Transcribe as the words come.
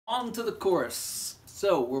down to the chorus.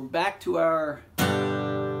 So we're back to our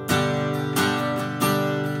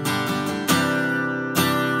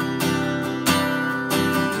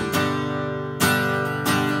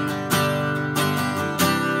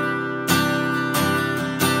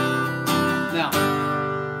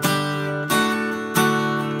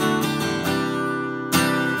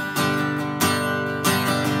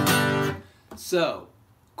So,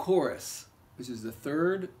 chorus, which is the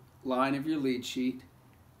third line of your lead sheet,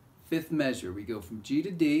 fifth measure. We go from G to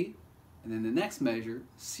D, and then the next measure,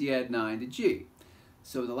 C add 9 to G.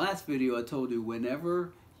 So in the last video I told you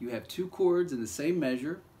whenever you have two chords in the same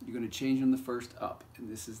measure, you're going to change on the first up, and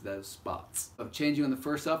this is those spots. So changing on the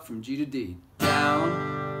first up from G to D.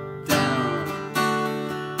 Down, down.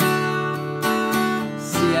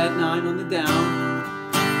 C add 9 on the down.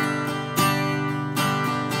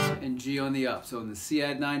 G on the up. So in the C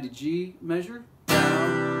add 9 to G measure,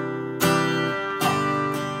 down, up.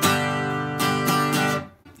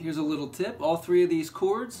 Here's a little tip. All three of these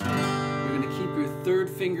chords, you're going to keep your third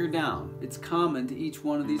finger down. It's common to each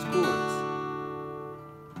one of these chords.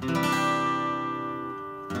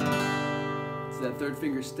 So that third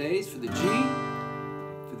finger stays for the G,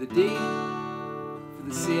 for the D, for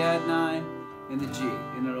the C add 9, and the G.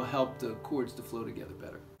 And it'll help the chords to flow together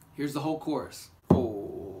better. Here's the whole chorus.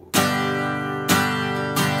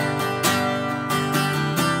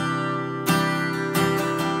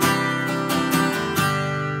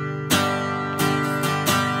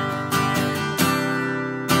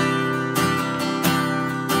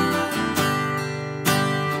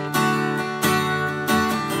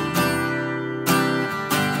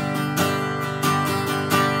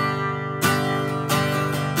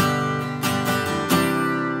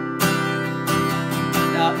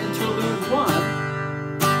 Now, interlude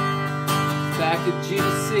 1, back to G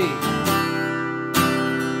to C.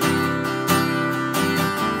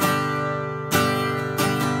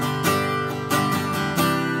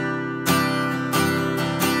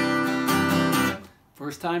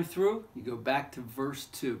 First time through, you go back to verse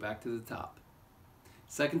 2, back to the top.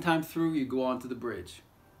 Second time through, you go on to the bridge.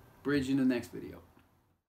 Bridge in the next video.